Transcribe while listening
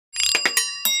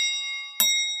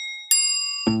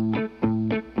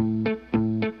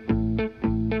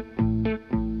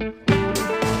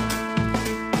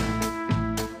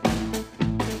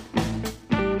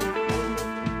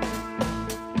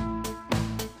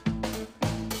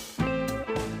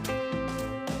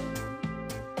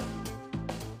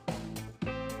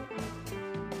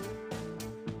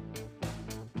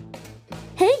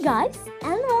Hey guys,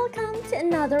 and welcome to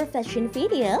another fashion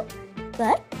video.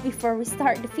 But before we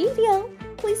start the video,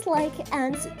 please like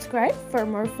and subscribe for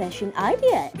more fashion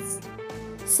ideas.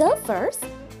 So first,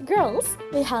 girls,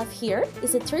 we have here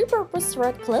is a three-purpose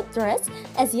red club dress.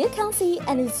 As you can see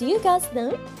and as you guys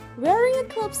know, wearing a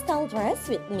club style dress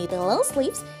with mid-long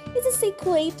sleeves is a sick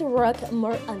way to rock a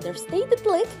more understated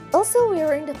look. Also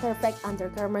wearing the perfect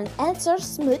undergarment answers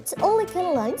smooth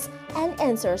elegant lines and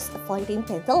answers avoiding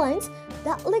pantalines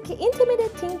that look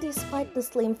intimidating despite the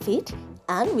slim fit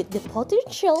and with the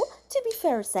potential to be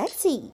very sexy.